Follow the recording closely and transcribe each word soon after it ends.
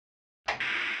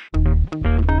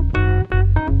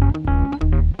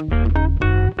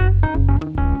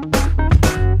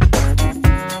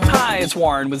it's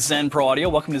Warren with ZenPro Audio.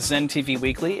 Welcome to Zen-TV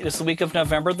Weekly. It is the week of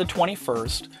November the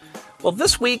 21st. Well,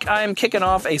 this week I am kicking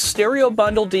off a stereo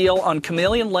bundle deal on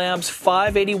Chameleon Labs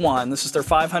 581. This is their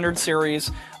 500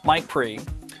 series mic pre.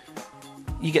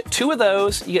 You get two of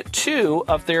those. You get two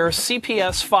of their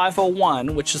CPS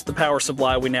 501, which is the power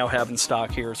supply we now have in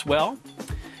stock here as well.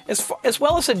 As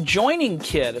well as a joining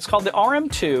kit. It's called the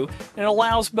RM2, and it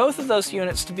allows both of those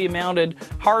units to be mounted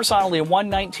horizontally in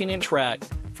one 19-inch rack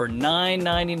for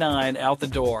 $9.99 out the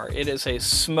door. It is a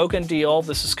smoking deal.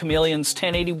 This is Chameleon's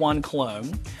 1081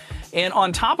 clone. And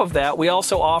on top of that, we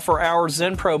also offer our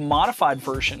ZenPro modified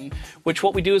version, which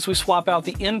what we do is we swap out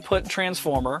the input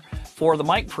transformer for the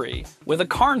mic pre with a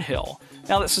Carnhill.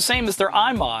 Now that's the same as their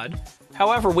iMod.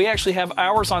 However, we actually have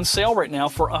ours on sale right now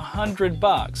for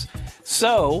 $100.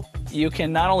 So you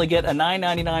can not only get a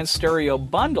 $9.99 stereo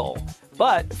bundle,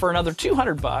 but for another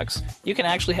 $200, you can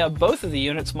actually have both of the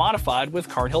units modified with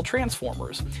Carnhill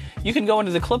transformers. You can go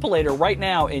into the Clipalator right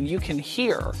now and you can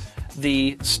hear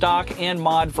the stock and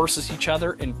mod versus each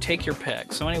other and take your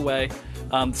pick. So anyway,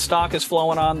 stock is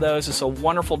flowing on those. It's a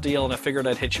wonderful deal, and I figured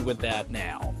I'd hit you with that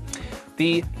now.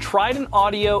 The Trident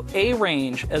A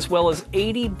Range as well as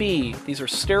 80B, these are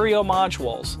stereo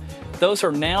modules. Those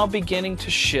are now beginning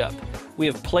to ship. We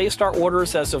have placed our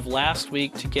orders as of last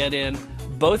week to get in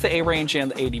both the A Range and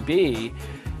the 80B.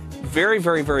 Very,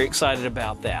 very, very excited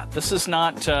about that. This is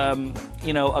not,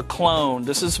 a clone.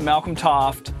 This is Malcolm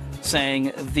Toft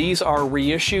saying these are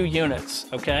reissue units,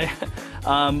 okay?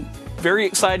 Very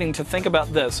exciting to think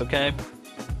about this, okay?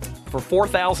 For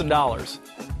 $4,000,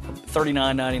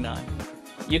 $39.99,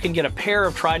 you can get a pair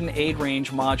of Trident A Range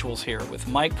modules here with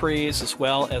mic pre's as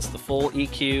well as the full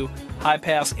EQ, high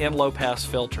pass and low pass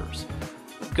filters.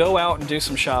 Go out and do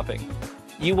some shopping.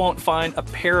 You won't find a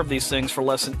pair of these things for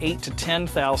less than $8,000 to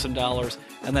 $10,000,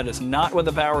 and that is not with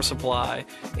a power supply.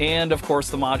 And of course,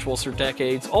 the modules are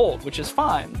decades old, which is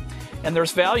fine, and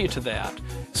there's value to that.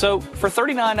 So for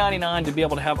 $39.99 to be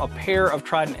able to have a pair of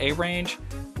Trident A Range,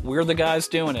 we're the guys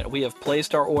doing it. We have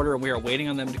placed our order and we are waiting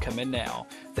on them to come in now.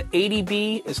 The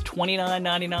 80B is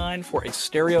 $29.99 for a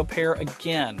stereo pair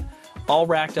again, all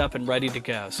racked up and ready to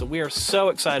go. So we are so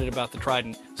excited about the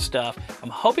Trident stuff.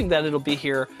 I'm hoping that it'll be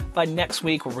here by next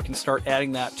week where we can start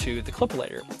adding that to the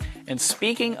Clipalator. And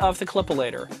speaking of the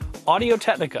Clipalator, Audio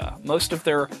Technica, most of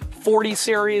their 40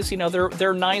 series,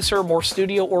 they're nicer, more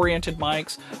studio-oriented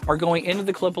mics, are going into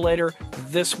the Clipalator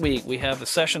this week. We have a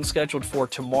session scheduled for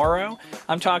tomorrow.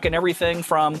 I'm talking everything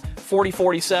from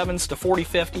 4047s to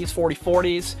 4050s,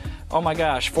 4040s, oh my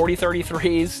gosh,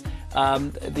 4033s,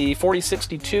 the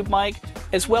 4060 tube mic,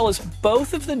 as well as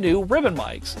both of the new ribbon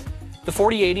mics, the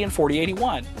 4080 and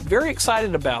 4081. Very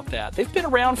excited about that. They've been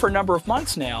around for a number of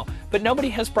months now, but nobody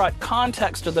has brought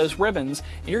context to those ribbons,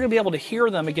 and you're going to be able to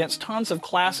hear them against tons of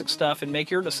classic stuff and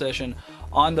make your decision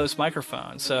on those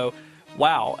microphones. So,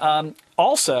 wow.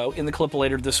 Also, in the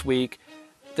Clipalator this week,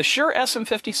 the Shure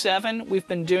SM57, we've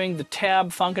been doing the Tab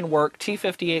Funkin' Work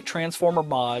T58 transformer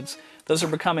mods. Those are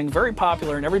becoming very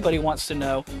popular, and everybody wants to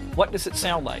know, what does it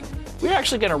sound like? We're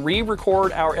actually going to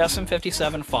re-record our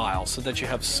SM57 files so that you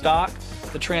have stock,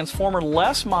 the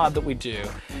transformer-less mod that we do,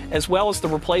 as well as the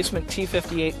replacement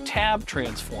T58 Tab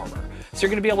transformer. So you're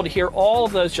going to be able to hear all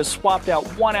of those just swapped out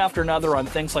one after another on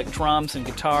things like drums and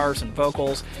guitars and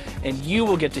vocals, and you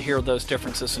will get to hear those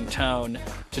differences in tone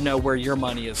to know where your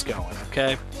money is going,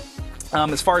 okay?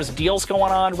 As far as deals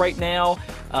going on right now,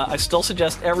 I still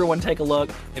suggest everyone take a look,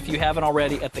 if you haven't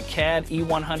already, at the CAD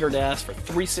E100S for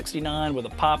 $369 with a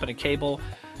pop and a cable.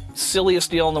 Silliest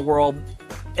deal in the world.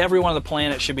 Everyone on the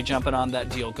planet should be jumping on that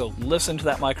deal. Go listen to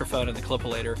that microphone in the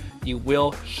Clipalator. You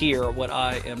will hear what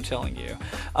I am telling you.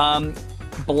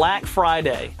 Black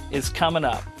Friday is coming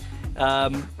up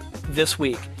this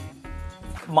week.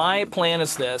 My plan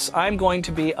is this. I'm going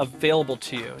to be available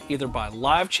to you either by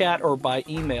live chat or by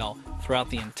email throughout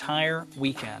the entire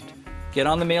weekend. Get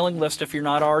on the mailing list if you're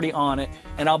not already on it,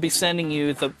 and I'll be sending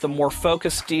you the more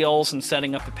focused deals and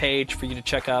setting up a page for you to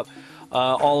check out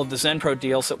all of the ZenPro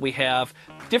deals that we have.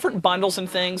 Different bundles and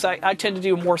things. I tend to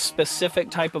do more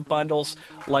specific type of bundles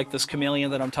like this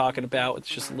Chameleon that I'm talking about. It's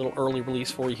just a little early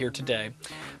release for you here today.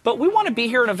 But we want to be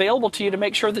here and available to you to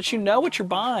make sure that you know what you're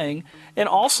buying, and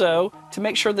also to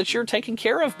make sure that you're taken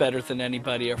care of better than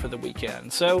anybody over the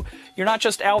weekend. So you're not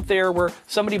just out there where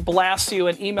somebody blasts you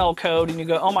an email code and you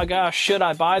go, oh my gosh, should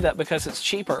I buy that because it's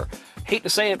cheaper? Hate to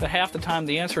say it, but half the time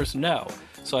the answer is no.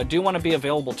 So I do want to be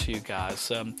available to you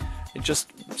guys.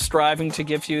 Just striving to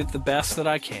give you the best that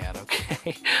I can,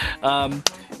 okay?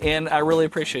 And I really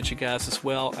appreciate you guys as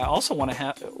well. I also want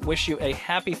to wish you a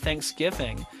happy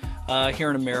Thanksgiving. here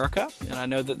in America, and I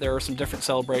know that there are some different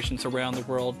celebrations around the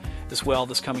world as well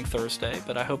this coming Thursday,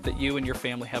 but I hope that you and your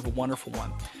family have a wonderful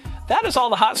one. That is all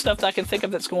the hot stuff that I can think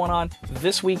of that's going on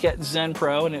this week at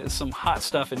ZenPro, and it is some hot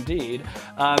stuff indeed.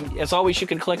 As always, you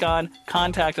can click on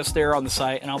Contact Us there on the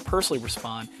site, and I'll personally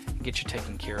respond and get you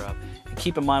taken care of. And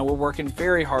keep in mind, we're working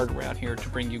very hard around here to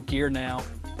bring you gear now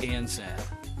and Zen.